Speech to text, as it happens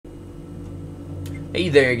Hey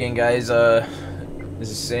there again, guys. This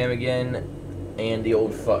is Sam again, and the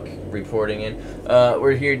old fuck reporting in.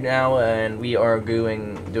 We're here now, and we are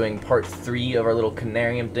doing part 3 of our little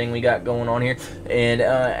Conarium thing we got going on here. And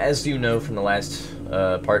as you know from the last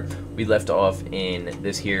part, we left off in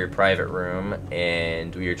this here private room,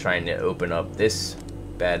 and we were trying to open up this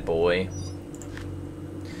bad boy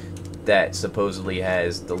that supposedly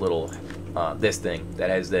has the little this thing that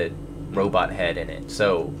has the robot head in it.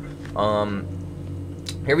 So,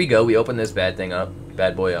 here we go. We open this bad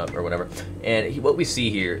boy up, or whatever. And what we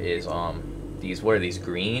see here is these. What are these?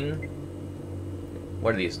 Green?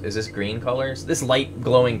 What are these? Is this green colors? This light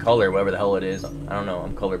glowing color, whatever the hell it is. I don't know.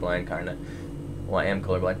 I'm colorblind, kind of. Well, I am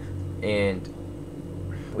colorblind. And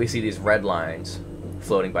we see these red lines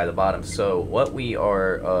floating by the bottom. So what we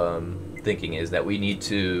are thinking is that we need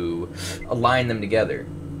to align them together.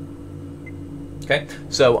 Okay.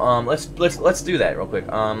 So let's do that real quick.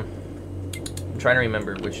 I'm trying to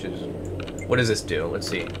remember which is... What does this do? Let's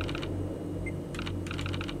see.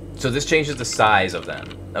 So this changes the size of them.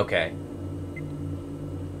 Okay.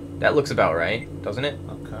 That looks about right, doesn't it?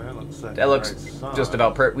 Okay, looks like that looks right just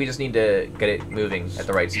about we just need to get it moving at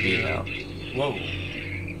the right speed now. Whoa.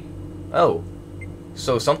 Oh.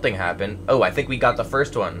 So something happened. Oh, I think we got the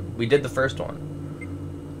first one. We did the first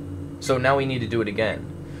one. So now we need to do it again.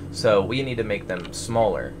 So we need to make them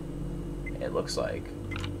smaller, it looks like.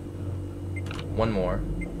 One more.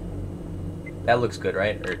 That looks good,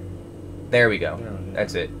 right? Or, there we go.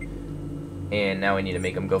 That's it. And now we need to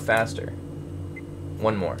make them go faster.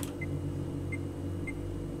 One more.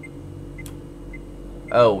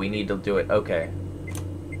 Oh, we need to do it. Okay.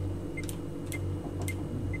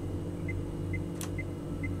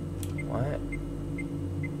 What?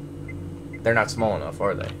 They're not small enough,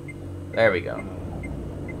 are they? There we go.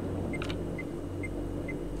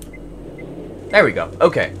 There we go.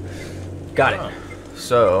 Okay. Got it.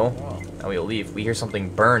 So, now we'll leave. We hear something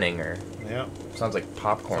burning, or sounds like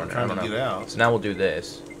popcorn. So I don't know. Get out. So now we'll do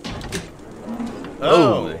this.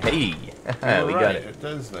 Oh, hey, we got it. It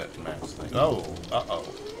does that match thing. Oh,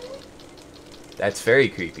 That's very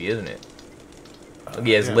creepy, isn't it? Look,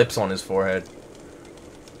 he has lips on his forehead.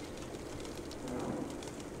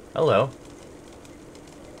 Hello.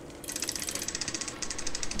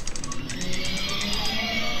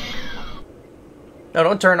 No,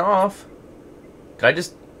 don't turn off. Could I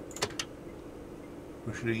just...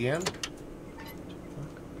 Push it again?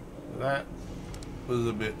 That was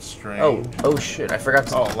a bit strange. Oh shit, I forgot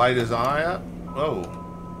to... Oh, light his eye up? Oh.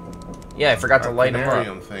 Yeah, I forgot to light him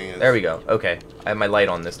up. Thing is there we go. Okay, I have my light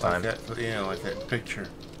on this time. Like that, yeah, like that picture.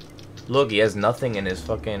 Look, he has nothing in his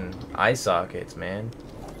fucking eye sockets, man.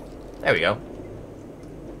 There we go.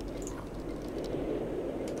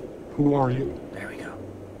 Who are you? There we go.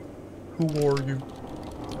 Who are you?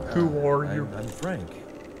 Who are you? I'm Frank.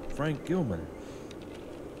 Frank Gilman.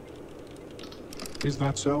 Is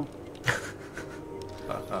that so?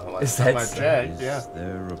 Is that my so? check? Yeah. Is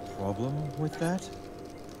there a problem with that?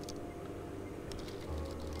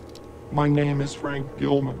 My name is Frank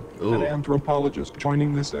Gilman, Ooh. an anthropologist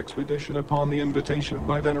joining this expedition upon the invitation of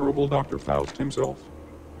my venerable Dr. Faust himself.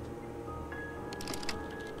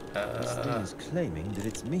 This thing is claiming that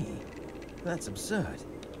it's me. That's absurd.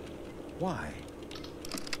 Why?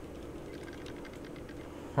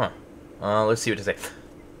 Huh. Let's see what to say.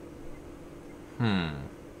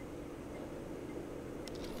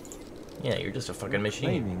 Yeah, you're just a fucking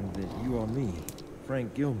machine. Claiming that you are me,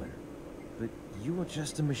 Frank Gilman. But you are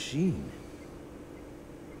just a machine.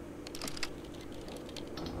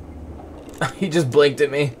 He just blinked at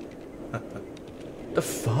me. The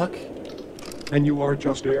fuck? And you are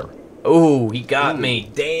just air. Oh, he got me.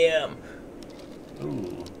 Damn.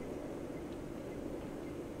 Ooh.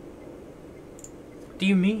 What do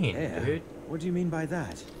you mean, Air? dude? What do you mean by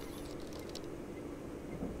that?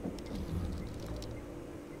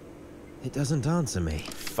 It doesn't answer me.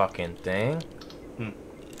 Fucking thing.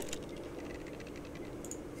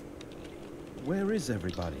 Where is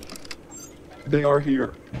everybody? They are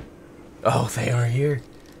here. Oh, they are here.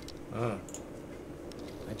 I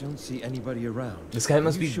don't see anybody around. This guy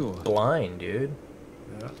must Are be you sure? blind, dude.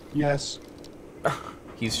 Yes.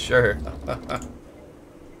 He's sure.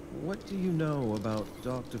 What do you know about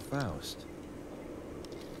Dr. Faust?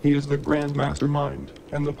 He is the grand mastermind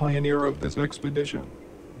and the pioneer of this expedition.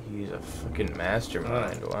 He's a fucking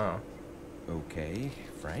mastermind. Wow. Okay,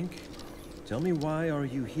 Frank. Tell me, why are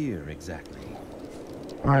you here exactly?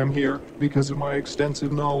 I am here because of my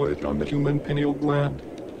extensive knowledge on the human pineal gland.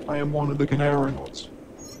 I am one of the Conarians.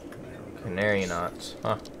 Canarionauts.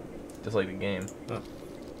 Huh. Just like the game.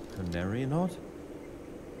 Conarianaut?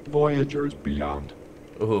 Voyagers beyond.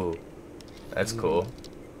 Ooh. That's cool.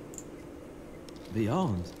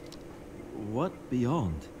 Beyond? What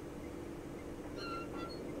beyond?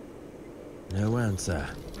 No answer.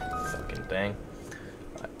 Fucking thing.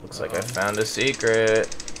 Looks like I found a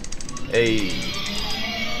secret. Hey.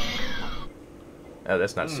 Oh,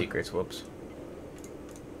 that's not secrets. Whoops.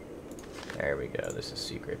 There we go. This is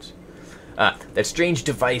secrets. That strange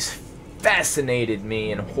device fascinated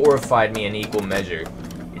me and horrified me in equal measure.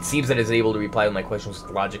 It seems that it is able to reply to my questions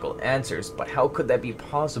with logical answers, but how could that be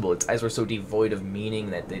possible? Its eyes were so devoid of meaning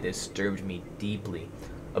that they disturbed me deeply.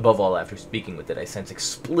 Above all, after speaking with it, I sense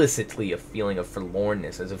explicitly a feeling of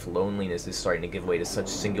forlornness, as if loneliness is starting to give way to such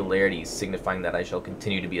singularities, signifying that I shall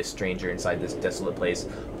continue to be a stranger inside this desolate place,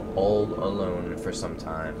 all alone for some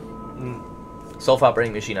time.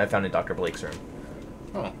 Self-operating machine I found in Dr. Blake's room.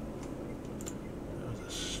 Oh.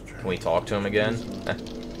 Can we talk to him again?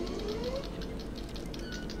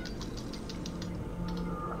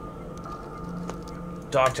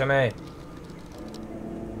 Talk to me!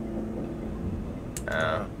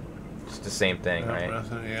 It's the same thing, Yeah, right?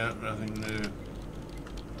 nothing new.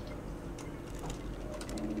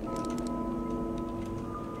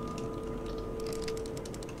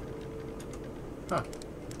 Huh.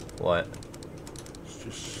 What? It's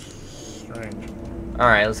just strange.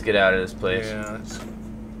 Alright, let's get out of this place. Yeah,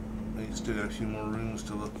 we still got a few more rooms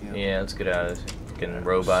to look in. Yeah, let's get out of this fucking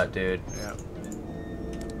robot, dude. Yeah.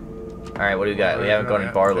 Alright, what do we got? We haven't gone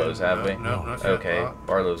in Barlow's, have we? No, not yet. Okay,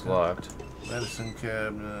 Barlow's locked. Medicine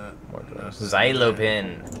cabinet. More drugs.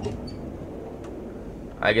 Xylopin.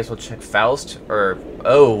 I guess we'll check Faust, or...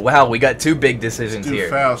 Oh, wow, we got two big decisions Do here.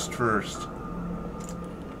 Faust first.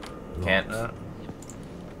 Can't. No.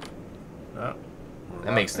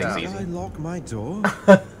 That makes things Did easy. I lock my door?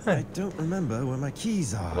 I don't remember where my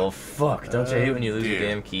keys are. Well, fuck. Don't you hate when you lose your dear.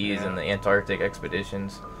 damn keys in the Antarctic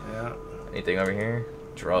expeditions? Yeah. Anything over here?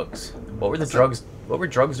 Drugs. What were the drugs? What were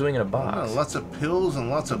drugs doing in a box? Lots of pills and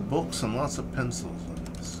lots of books and lots of pencils.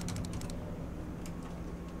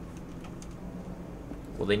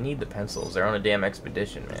 Well, they need the pencils. They're on a damn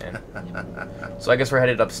expedition, man. So I guess we're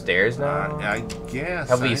headed upstairs now. I guess.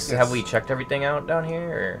 Have we checked everything out down here?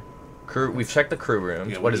 Or crew? We've checked the crew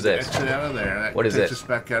rooms. Yeah, what is this? Exit out of there. That What is takes this? us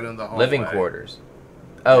back out in the hallway. Living quarters.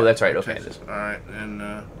 Oh, that's right. Okay. All right, and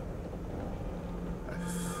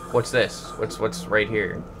What's this? What's right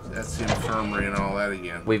here? that's the infirmary and all that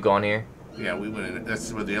again. We've gone here. Yeah, we went in.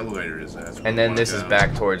 That's where the elevator is. And then this is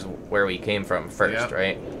back towards where we came from first, Yep.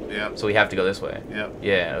 right? Yep. So we have to go this way. Yep.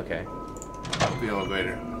 Yeah. Okay. Up the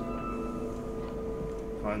elevator.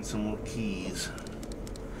 Find some more keys.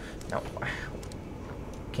 No.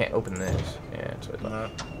 Can't open this. Yeah, that's what I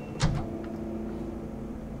thought.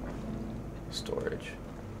 Storage.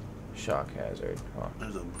 Shock hazard. Huh.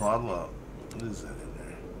 There's a bottle of. What is that in there?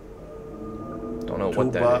 Don't know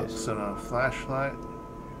what that Toolbox is. and a flashlight.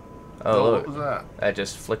 Oh, What was look. that? That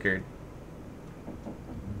just flickered.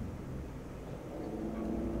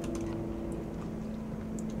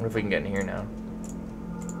 What if we can get in here now?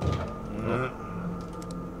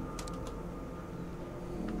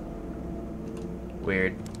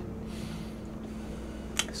 Weird.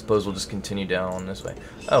 I suppose we'll just continue down this way.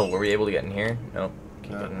 Oh, were we able to get in here? Nope.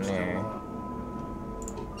 Can't get in there.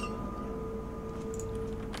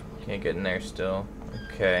 Can't get in there still.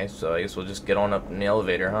 Okay, so I guess we'll just get on up in the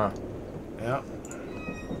elevator, huh? Yep.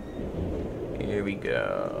 Here we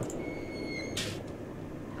go.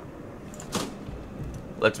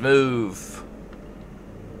 Let's move.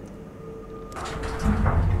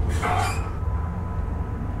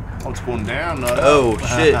 Oh, it's going down. Not Oh up.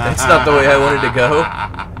 shit, that's not the way I wanted to go.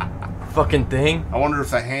 Fucking thing. I wonder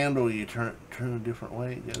if the handle you turn a different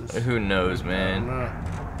way. It goes. Who knows, I don't man. know.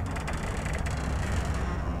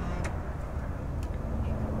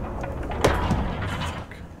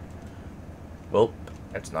 Well,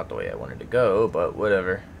 that's not the way I wanted to go, but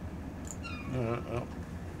whatever. Oh.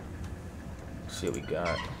 Let's see what we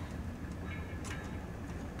got.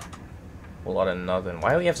 A lot of nothing.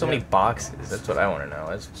 Why do we have so many boxes? That's what I want to know.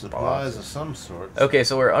 That's Supplies boxes. of some sort. Okay,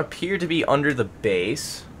 so we're up here to be under the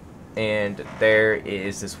base, and there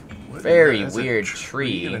is this What very is that? Is it weird in a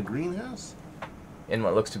tree greenhouse? in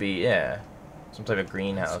what looks to be, yeah, some type of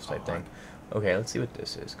greenhouse type thing. Okay, let's see what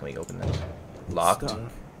this is. Can we open this? Locked. Stuck.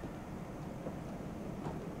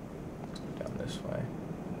 Down this way.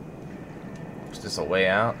 Is this a way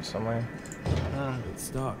out somewhere? It's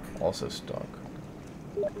stuck. Also stuck.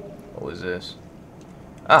 What was this?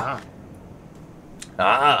 Ah!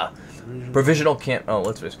 Ah! Provisional camp. Oh,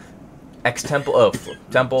 let's just. Temple. Oh,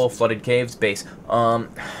 temple, flooded caves, base.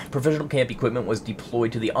 Provisional camp equipment was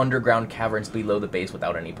deployed to the underground caverns below the base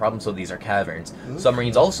without any problem. So these are caverns.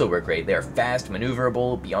 Submarines also were great. They are fast,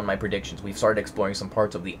 maneuverable, beyond my predictions. We've started exploring some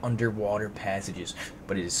parts of the underwater passages,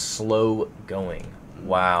 but it is slow going.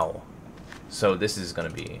 Wow. So this is going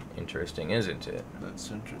to be interesting, isn't it?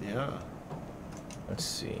 That's interesting. Yeah. Let's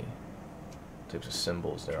see. Types of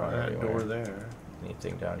symbols there are That everywhere. door there.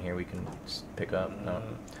 Anything down here we can pick up? No.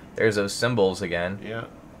 There's those symbols again. Yeah.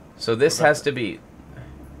 So this has to be...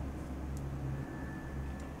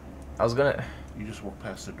 I was gonna... You just walk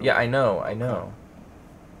past the door. Yeah, I know.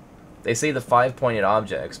 They say the 5-pointed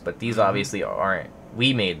objects, but these obviously aren't.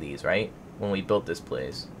 We made these, right? When we built this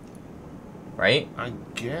place. Right? I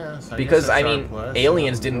guess. Because, guess I that's mean, our place.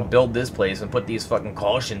 aliens Yeah, didn't build this place and put these fucking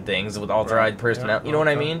caution things with authorized personnel. Yeah, You know what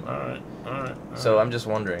I okay. mean? Alright. So I'm just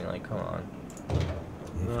wondering, like, come on.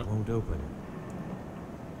 It won't open.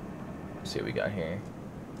 Let's see what we got here.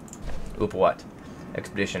 Oop, what?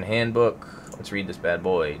 Expedition Handbook. Let's read this bad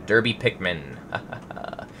boy. Derby Pickman.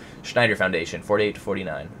 Schneider Foundation, 48 to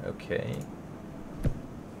 49. Okay.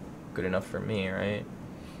 Good enough for me, right?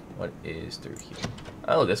 What is through here?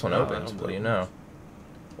 Oh, this one opens. What do you know?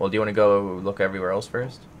 Well, do you want to go look everywhere else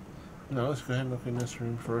first? No, let's go ahead and look in this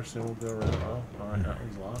room first, then we'll go around. Oh, alright, that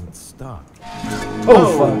one's locked. It's stuck.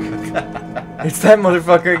 Oh, fuck. It's that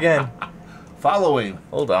motherfucker again. Follow him.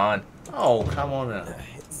 Hold on. Oh, come on now.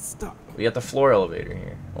 It's stuck. We got the floor elevator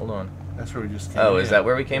here. Hold on. That's where we just came Oh, in. is that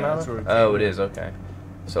where we came Yeah, out that's of? where we Oh, came it in. is, okay.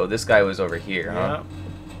 So this guy was over here, Yeah. huh?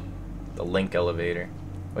 The link elevator.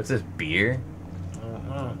 What's this, beer?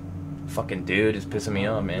 Fucking dude is pissing me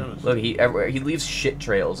off, man. goodness. Look, he leaves shit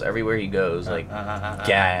trails everywhere he goes, like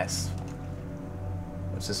gas.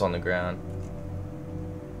 What's this on the ground?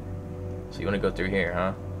 So you want to go through here,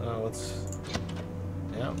 huh? Oh, it's...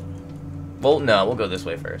 Yeah. Well, no, we'll go this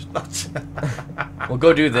way first. We'll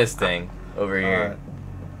go do this thing over here. Alright.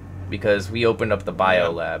 Because we opened up the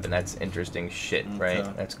bio lab, and that's interesting shit, right?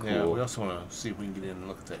 Okay. That's cool. Yeah, we also want to see if we can get in and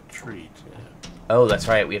look at that tree, too. Oh, that's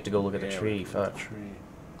right. We have to go look at the Yeah, tree. we can look at Fuck. the tree.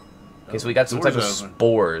 Okay, so we got some type Door's of open.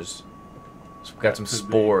 spores. So we got That some could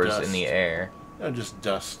be spores dust. in the air. Yeah, just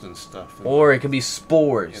dust and stuff. Or it could be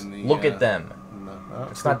spores. In the, Look at them. No,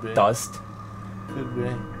 It's could not be. dust. Could be.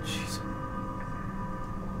 Jeez.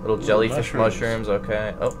 Little Ooh, jellyfish mushrooms.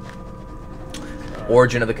 okay. Oh.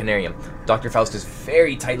 Origin of the Conarium. Dr. Faust is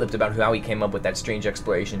very tight-lipped about how he came up with that strange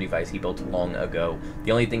exploration device he built long ago.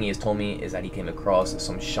 The only thing he has told me is that he came across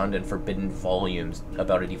some shunned and forbidden volumes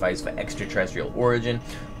about a device of extraterrestrial origin.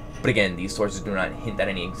 But again, these sources do not hint that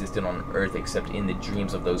any existed on Earth except in the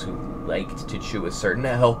dreams of those who liked to chew a certain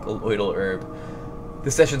alkaloidal herb.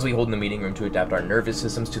 The sessions we hold in the meeting room to adapt our nervous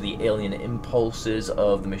systems to the alien impulses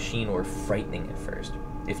of the machine were frightening at first.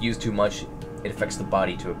 If used too much, it affects the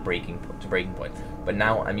body to a breaking point. But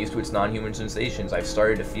now I'm used to its non-human sensations. I've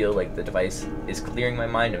started to feel like the device is clearing my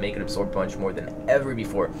mind and make it absorb much more than ever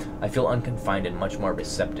before. I feel unconfined and much more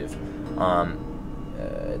receptive.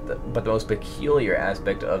 But the most peculiar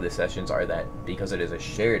aspect of the sessions are that because it is a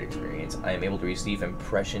shared experience, I am able to receive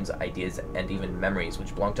impressions, ideas, and even memories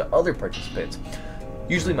which belong to other participants.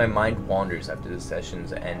 Usually my mind wanders after the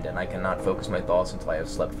sessions end, and I cannot focus my thoughts until I have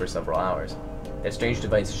slept for several hours. That strange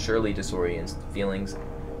device surely disorients feelings,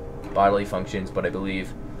 bodily functions, but I believe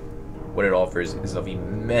what it offers is of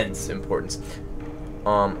immense importance.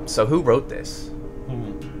 So who wrote this?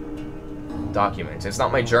 Documents. It's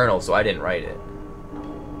not my journal, so I didn't write it.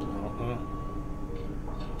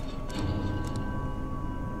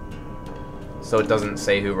 So it doesn't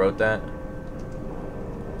say who wrote that?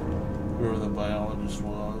 Whoever the biologist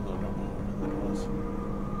was, I don't know who that was.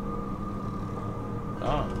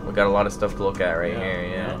 Ah. We got a lot of stuff to look at right Yeah, here,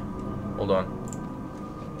 yeah. yeah. Hold on.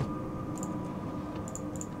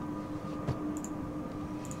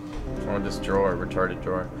 Oh, this drawer, retarded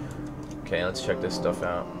drawer. Okay, let's check this stuff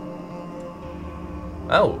out.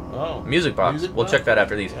 Oh, music box. Music We'll box? check that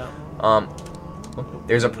after these. Yeah.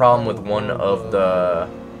 There's a problem with one of the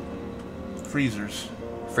Freezers.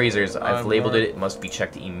 freezers. I've I'm labeled it. right. It must be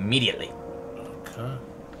checked immediately. Okay.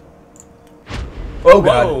 Oh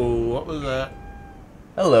god. Whoa, what was that?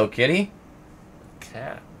 Hello, kitty.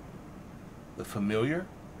 Cat. The familiar?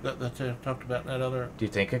 That they talked about in that other... Do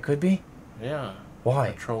you think it could be? Yeah.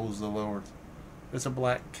 Why? Patrols the lower... It's a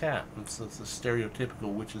black cat. It's a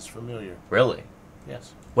stereotypical witch's familiar. Really?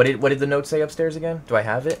 Yes. What did the note say upstairs again? Do I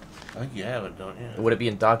have it? I think you have it, don't you? Would it be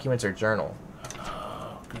in documents or journal?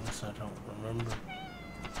 Oh, goodness, I don't remember.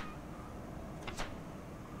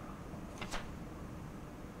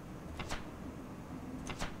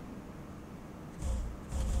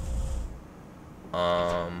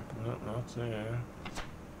 No, not there.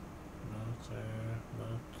 there,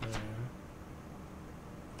 not there,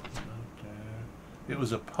 not there. It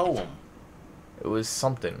was a poem. It was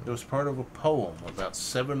something. It was part of a poem about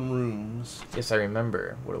 7 rooms. Yes, I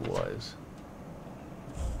remember what it was.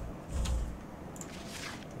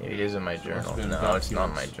 Maybe it is in my journal. No, it's not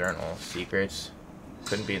in my journal. Secrets.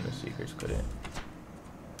 Couldn't be in the secrets, could it?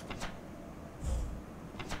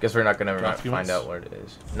 Guess we're not gonna find out what it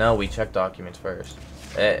is. No, we checked documents first.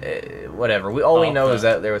 Whatever. All we know is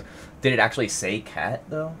that there was. Did it actually say cat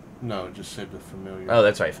though? No, it just said the familiar. Oh,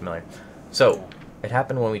 that's right, familiar. So it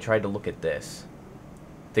happened when we tried to look at this,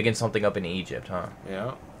 digging something up in Egypt, huh?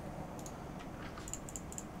 Yeah.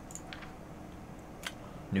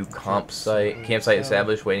 New campsite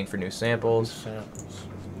established, waiting for new samples.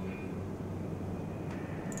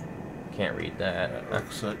 Can't read that. That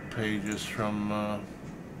looks like pages from.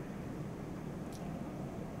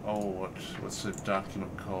 Oh, what's the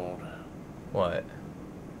document called? What?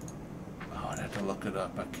 Oh, I'd have to look it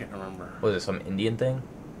up. I can't remember. Was it some Indian thing?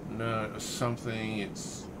 No, it was something. It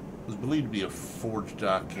was believed to be a forged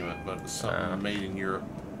document, but it was something made in Europe.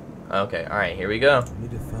 Okay, all right, here we go. I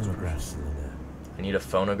need a phonograph cylinder. I need a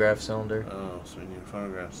phonograph cylinder. Oh, so we need a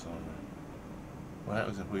phonograph cylinder. What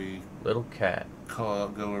happens if we Little cat. go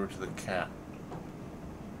over to the cat?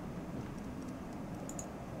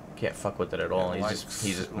 Can't fuck with it at all. He's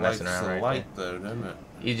just messing around right light, though, doesn't it?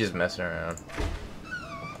 He's just messing around.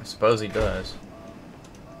 I suppose he does.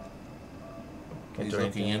 Can't He's do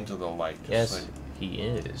looking anything. into the light. Yes, he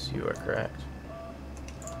is. You are correct.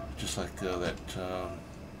 Just like that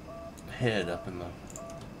head up in the.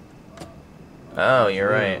 Oh, you're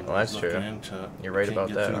right. Well, that's looking true. into it. You're right Can't about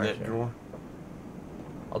get that, through aren't that you? drawer?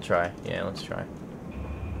 I'll try. Yeah, let's try.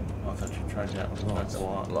 Oh, I thought you tried that one. That's a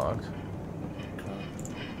lot. Locked.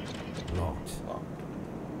 Locked. Locked.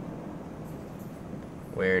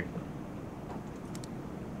 Weird.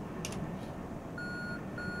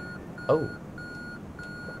 Oh.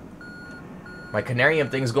 My Conarium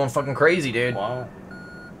thing's going fucking crazy, dude. Wow.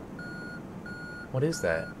 What is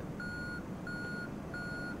that?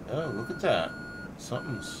 Oh, look at that.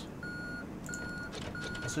 Something's.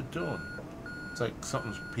 What's it doing? It's like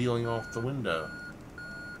something's peeling off the window.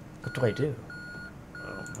 What do I do? I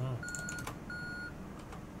don't know.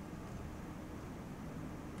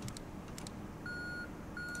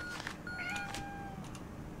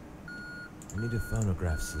 I need a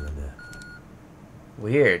phonograph cylinder.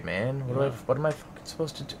 Weird, man. What am I fucking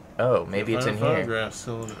supposed to do? Oh, maybe it's in here. Phonograph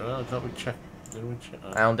cylinder. Oh, I thought we checked. Did we check?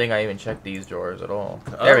 I don't think I even checked these drawers at all.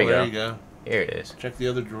 Oh, There we go. There you go. Here it is. Check the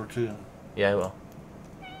other drawer too. Yeah, I will.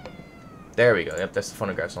 There we go. Yep, that's the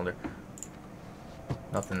phonograph cylinder.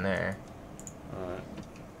 Nothing there. Alright.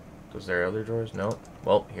 Was there other drawers? Nope.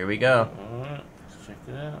 Well, here we go. Alright. Let's check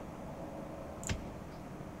it out.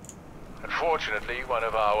 Unfortunately, one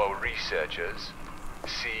of our researchers,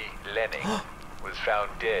 C. Lenning, was found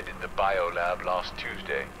dead in the biolab last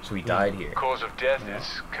Tuesday. So he died here. Cause of death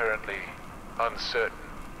is currently uncertain,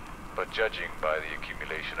 but judging by the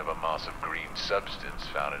accumulation of a mass of green substance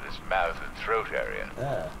found in his mouth and throat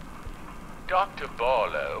area, Dr.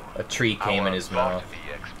 Barlow, A tree came in his mouth. botany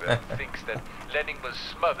expert, thinks that Lenning was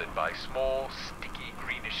smothered by small, sticky,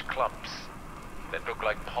 greenish clumps that look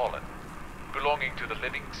like pollen, belonging to the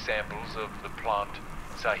living samples of the plant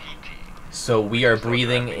Tahiti. So we are Thought to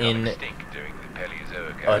breathing have become in extinct during the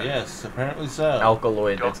Paleozoic Oh, era. Yes, apparently so.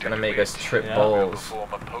 alkaloid that's Dr. gonna make us DeWitt trip Yeah. will balls.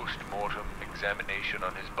 perform a post-mortem examination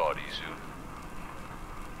on his body soon.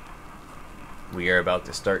 We are about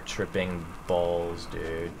to start tripping balls,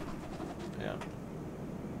 dude. Yeah.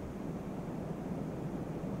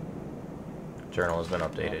 Journal has been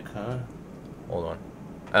updated. Okay. Hold on.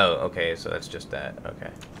 Oh, okay, so that's just that. Okay.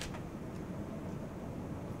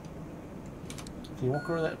 Can you walk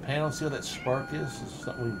over that panel and see what that spark is? Is there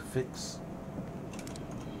something we can fix?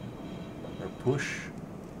 Or push?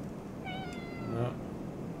 No.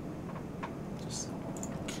 Just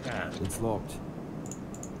a cat. It's locked.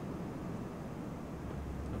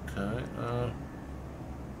 Okay.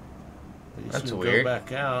 I guess That's we'll weird. Go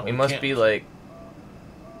back out. We must can't- be like...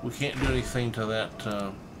 We can't do anything to that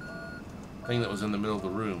thing that was in the middle of the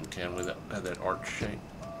room, can we? That had that arch shape.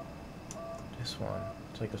 This one.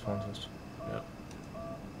 It's like this one's just... Yep.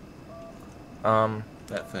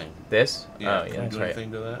 That thing. This? Yeah. Oh, Can yeah, we that's do right.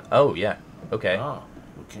 anything to that? Oh, yeah. Okay. Ah,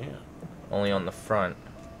 we can. Only on the front.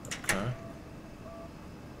 Okay.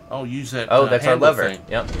 Oh, use that. Oh, that's our handle lever. thing.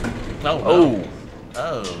 Yep. No, no. Oh!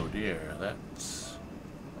 Oh dear, that's.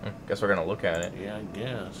 Guess we're gonna look at it. Yeah, I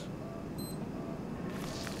guess.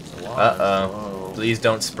 It's alive. Uh-oh. Whoa. Please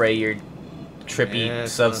don't spray your trippy Yeah,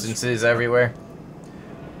 it's gonna substances everywhere.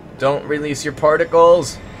 Don't release your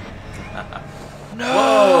particles.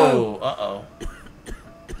 Whoa! Uh-oh.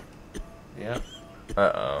 Yep.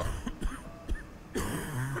 Uh-oh.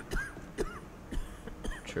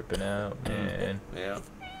 Tripping out, man. Yeah.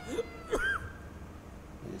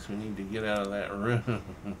 Guess we need to get out of that room.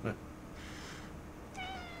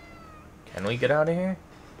 Can we get out of here?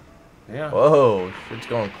 Yeah. Whoa, shit's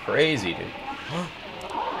going crazy, dude.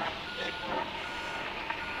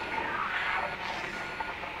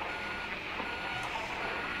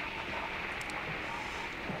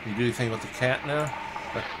 You do anything with the cat now?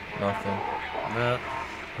 Nothing. No.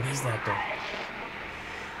 What is that,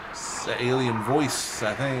 though? It's the alien voice,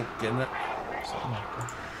 I think, isn't it? Something like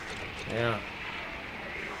that. Yeah.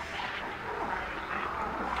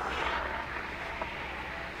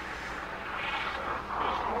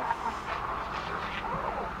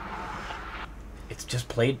 It's just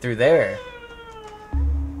played through there.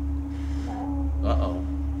 Uh-oh.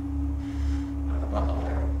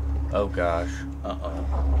 Uh-oh. Oh, gosh. Uh-oh.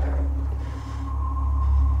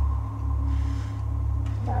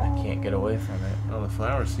 I can't get away from it. Oh, the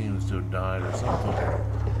flower seems to have died or something.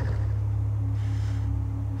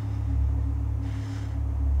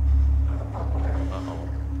 Uh-oh.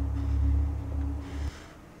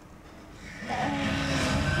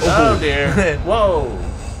 Oh, dear. Whoa.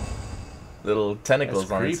 Little tentacles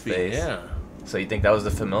That's on creepy, its face. yeah. So you think that was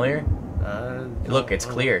the familiar? Look, it's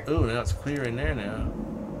clear. Oh, now it's clear in there now.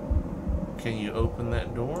 Can you open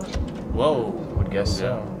that door? Whoa. Would guess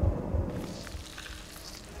so.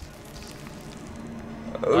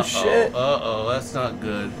 Oh, shit. Uh-oh, that's not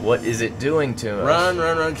good. What is it doing to us? Run.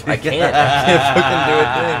 I can't fucking do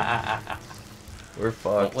a thing. We're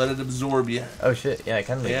fucked. Don't let it absorb you. Oh, shit. Yeah, I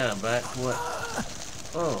can leave. Yeah, back what?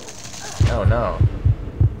 Oh. Oh, no.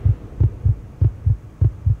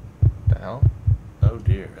 The hell? Oh,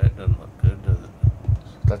 dear. That doesn't look good, does it?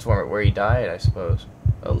 That's where he died, I suppose.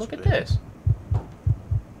 Oh, look at be. this.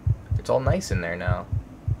 It's all nice in there now.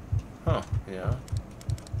 Huh, yeah.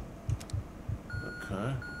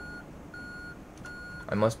 Okay.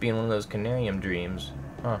 I must be in one of those Conarium dreams.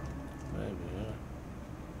 Huh. Maybe, yeah.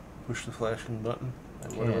 Push the flashing button. I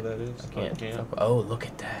Whatever can't. that is. I can't. Oh, look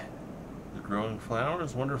at that. The growing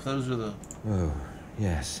flowers? Wonder if those are the... Oh,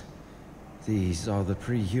 yes. These are the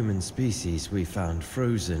pre-human species we found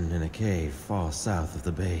frozen in a cave far south of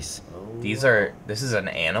the base. Oh, This is an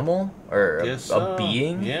animal? Or a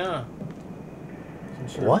being? Yeah. Some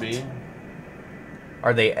sort What? of being.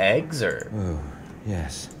 Are they eggs or? Oh,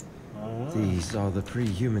 yes. Oh, These are the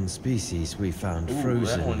pre-human species we found Ooh, that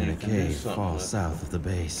frozen one in you a can do cave something far with. south of the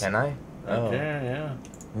base. Can I? right Oh. there,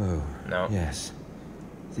 yeah. Oh, No. yes.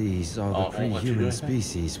 These are Oh, the won't let you do pre-human anything?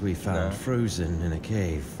 species we found No. frozen in a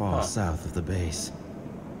cave far Huh. south of the base.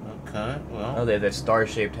 Okay, well, Oh, they have that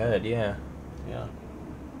star-shaped head, yeah. yeah.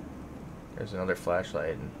 There's another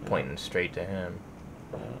flashlight pointing straight to him.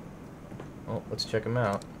 Yeah. Oh, let's check him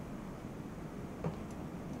out.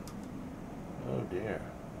 Oh, dear.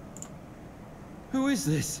 Who is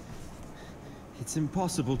this? It's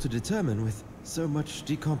impossible to determine with so much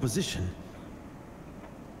decomposition.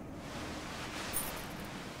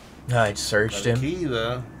 I searched Got a him. key,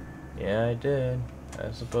 though. Yeah, I did.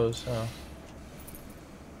 I suppose so.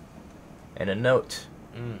 And a note.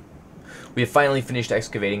 Mm. We have finally finished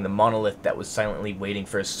excavating the monolith that was silently waiting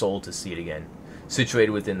for a soul to see it again.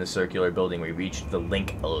 Situated within the circular building, we reached the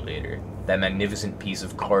link elevator. That magnificent piece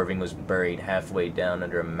of carving was buried halfway down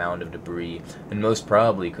under a mound of debris, and most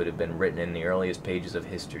probably could have been written in the earliest pages of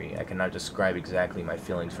history. I cannot describe exactly my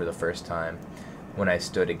feelings for the first time when I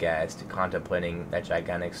stood aghast, contemplating that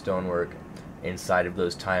gigantic stonework inside of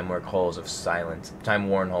those time-worn halls of silence.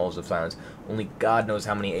 Only God knows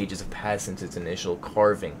how many ages have passed since its initial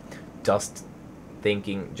carving. Just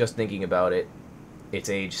thinking about it, its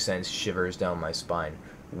age sends shivers down my spine.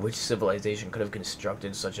 Which civilization could have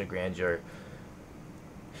constructed such a grandeur?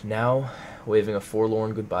 Now, waving a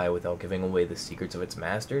forlorn goodbye without giving away the secrets of its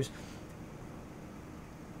masters?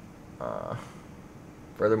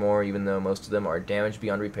 Furthermore, even though most of them are damaged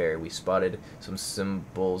beyond repair, we spotted some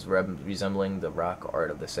symbols resembling the rock art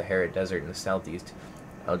of the Sahara Desert in the southeast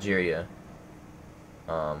Algeria.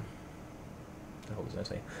 What the hell does that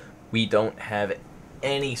say? We don't have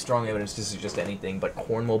any strong evidence to suggest anything, but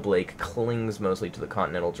Cornwall Blake clings mostly to the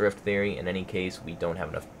continental drift theory. In any case, we don't have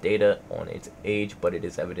enough data on its age, but it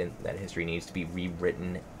is evident that history needs to be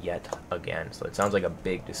rewritten yet again. So it sounds like a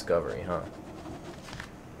big discovery, huh?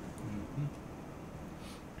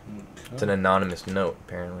 Okay. It's an anonymous note,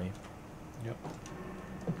 apparently. Yep.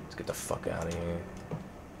 Let's get the fuck out of here.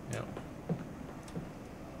 Yep.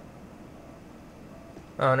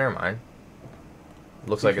 Oh, never mind.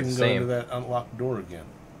 Looks like it's the You can go same. into that unlocked door again.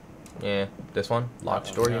 Yeah, this one? Locked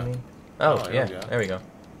That door, one, you yeah. mean? Oh, there yeah. we go. There we go.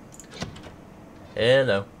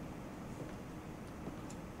 Hello.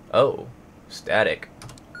 Oh. Static.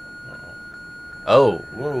 Oh.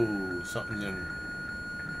 Whoa, something in.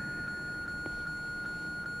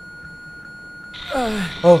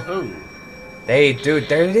 Oh. Oh, Hey, dude,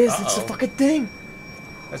 there it is. It's a Uh-oh. fucking thing.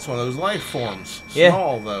 that's one of those life forms. Yeah.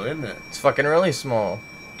 Small though, isn't it? It's fucking really small.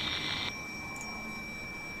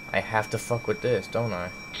 I have to fuck with this, don't I?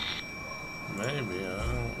 Maybe, I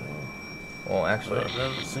don't know. Well, actually, Well, it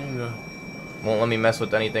doesn't seem to. won't let me mess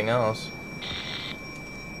with anything else.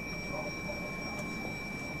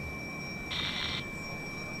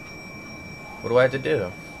 What do I have to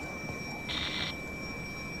do?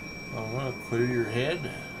 I want to clear your head.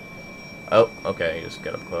 Oh, okay, you just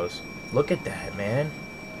get up close. Look at that, man.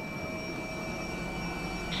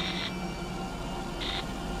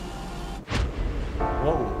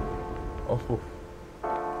 Whoa, Oh,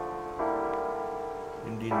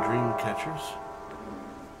 Indian dream catchers.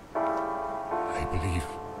 I believe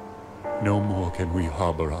no more can we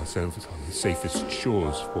harbor ourselves on the safest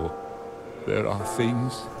shores, for there are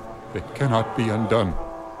things that cannot be undone.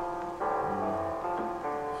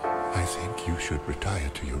 I think you should retire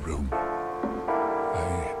to your room.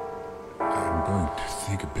 I'm going to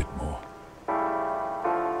think a bit more.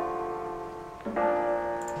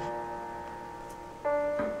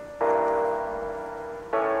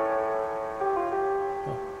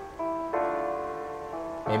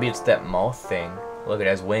 maybe it's that moth thing. Look, it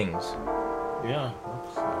has wings. Yeah,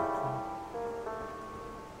 looks like.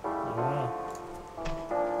 I don't know.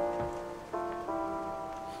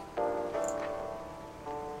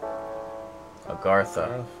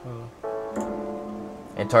 Agartha.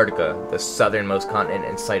 Antarctica, the southernmost continent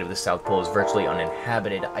and site of the South Pole, is virtually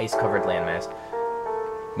uninhabited, ice-covered landmass.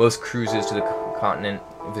 Most cruises to the continent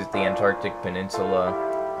visit the Antarctic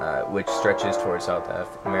Peninsula, which stretches towards South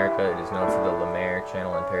America. It is known for the Lemaire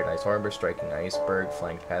Channel and Paradise Harbor, striking iceberg,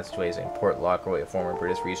 flanked passageways, and Port Lockroy, a former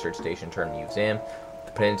British research station turned museum.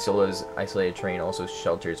 The peninsula's isolated terrain also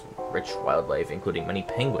shelters rich wildlife, including many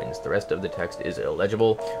penguins. The rest of the text is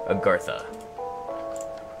illegible. Agartha.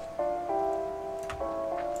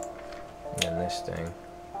 And this thing.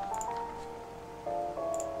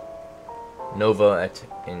 Nova et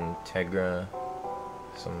Integra.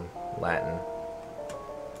 Some Latin.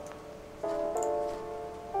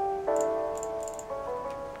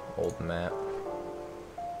 Old map.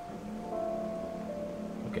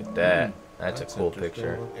 Look at that. That's a cool interesting.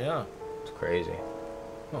 picture. Yeah. It's crazy.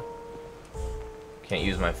 Huh. Can't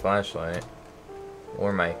use my flashlight.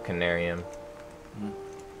 Or my Conarium.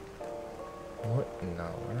 What in the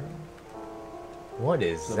world? What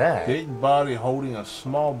is It's a that? big body holding a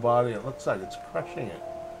small body. It looks like it's crushing it.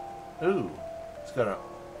 Ooh, it's got a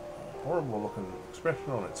horrible looking expression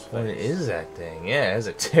on its face. What is that thing? Yeah, it has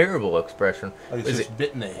a terrible expression. Like it's Is just it,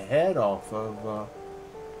 bitten the head off of.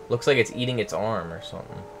 looks like it's eating its arm or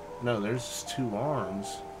something. No, there's two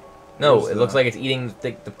arms. No, There's it looks like it's eating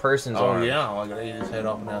the person's Oh arm. yeah, like it ate his head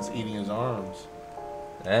off and now it's eating his arms.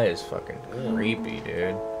 That is fucking Ew. creepy, dude.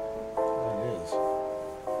 It is.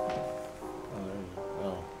 Oh, there you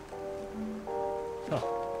go. Huh.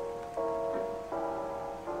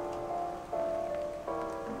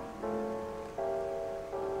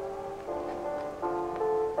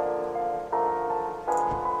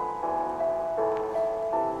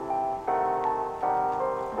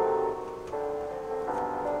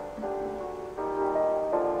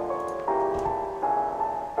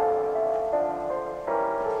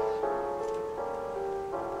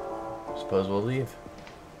 Suppose we'll leave.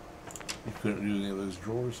 You couldn't do any of those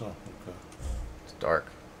drawers, huh? Okay. It's dark.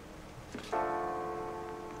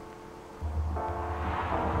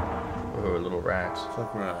 Oh, little rats. It's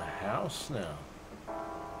like we're in a house now.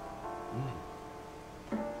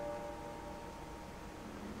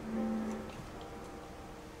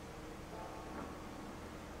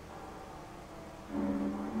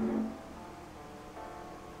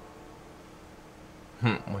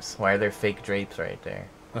 Why are there fake drapes right there?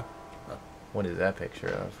 What is that picture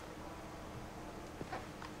of?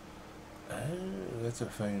 Oh, that's a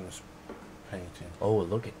famous painting. Oh,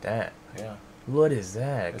 look at that. Yeah. What is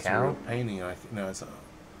that, It's a cow? real painting. No, it's a.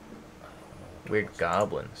 Weird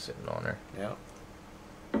goblin sitting on her. Yeah.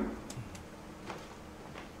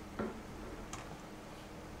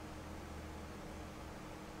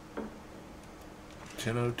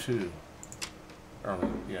 $10:02.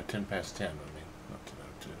 Yeah, 10 past 10. I mean, not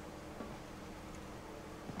 10:02.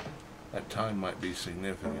 That time might be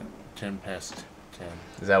significant. 10 past 10.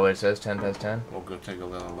 Is that what it says? 10 past 10? We'll go take a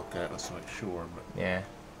little look at it. Let's make sure. But Yeah.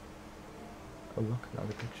 Oh, look,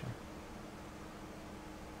 another picture.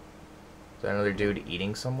 Is that another dude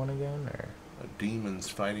eating someone again, or? A demon's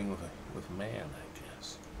fighting with man, I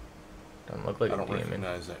guess. Doesn't look like I a don't demon.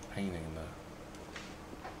 recognize that painting,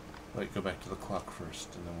 though. Wait, go back to the clock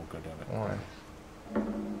first, and then we'll go down it. Why?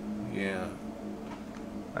 Yeah.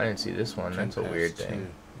 I didn't see this one. That's a weird 2.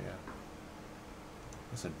 thing. Yeah.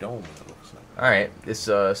 It's a dome, it looks like. Alright, this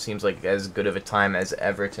seems like as good of a time as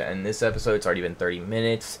ever to end this episode. It's already been 30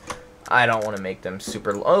 minutes. I don't want to make them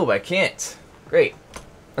super... Oh, I can't! Great.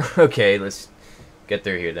 Okay, let's get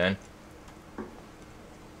through here then.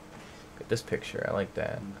 Get this picture. I like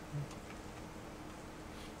that.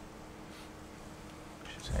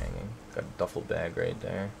 She's hanging. Got a duffel bag right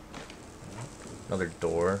there. Another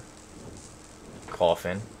door.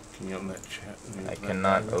 Coffin. Can you open that chat? I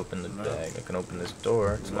cannot open the bag. I can open this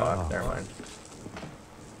door. It's locked. Never mind.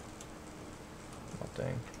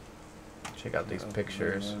 Nothing. Check out these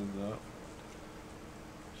pictures.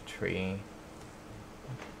 Tree.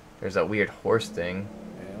 There's that weird horse thing.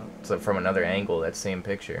 Yeah. It's like from another angle, that same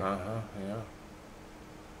picture. Yeah.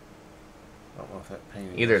 I don't know if that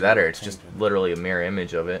painting... Either that or it's just literally a mirror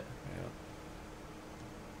image of it.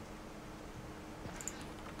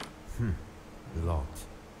 Yeah. Locked.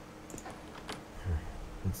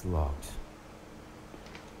 It's locked.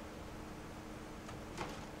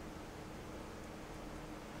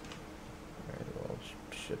 There's a little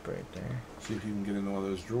ship right there. See if you can get into one of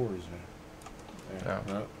those drawers there.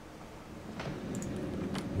 No. No.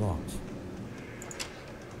 Locked.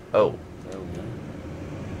 Oh. There we go.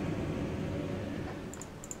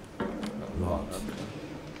 Locked.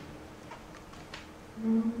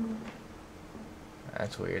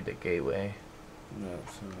 That's weird, the gateway. No,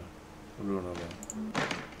 it's a ruin of that.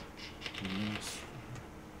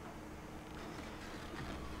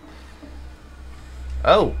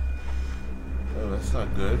 Oh! Oh, that's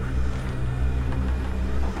not good.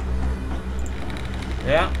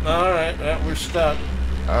 Yeah, alright, yeah, we're stuck.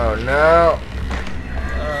 Oh no!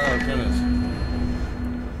 Oh, goodness.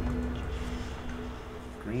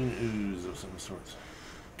 Green ooze of some sort.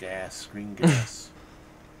 Gas, green gas.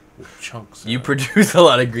 With chunks. You produce a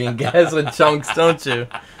lot of green gas with chunks, don't you?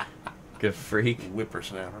 Good freak.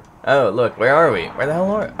 Whippersnapper. Oh, look, where are we? Where the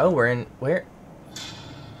hell are we? Oh, we're in... Where?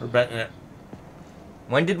 We're back there.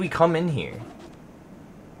 When did we come in here?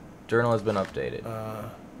 Journal has been updated.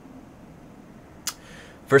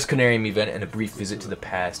 First Conarium event and a brief visit to the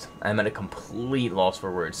past. I am at a complete loss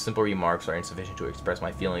for words. Simple remarks are insufficient to express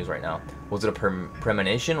my feelings right now. Was it a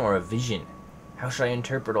premonition or a vision? How should I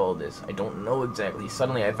interpret all of this? I don't know exactly.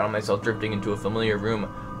 Suddenly I found myself drifting into a familiar room.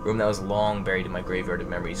 A room that was long buried in my graveyard of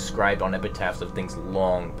memories, scribed on epitaphs of things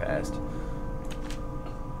long past.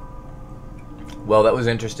 Well, that was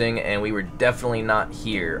interesting, and we were definitely not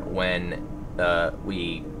here when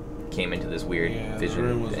we came into this weird vision the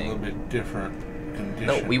room was thing. a little bit different condition.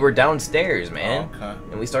 No, we were downstairs, man. Oh, okay.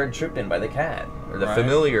 And we started tripping by the cat. Or the Right.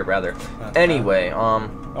 familiar, rather. Okay. Anyway,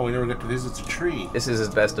 Oh, we never got to visit the tree. this is as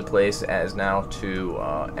best a place as now to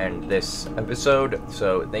end this episode.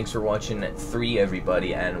 So, thanks for watching 3,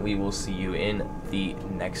 everybody, and we will see you in the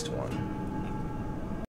next one.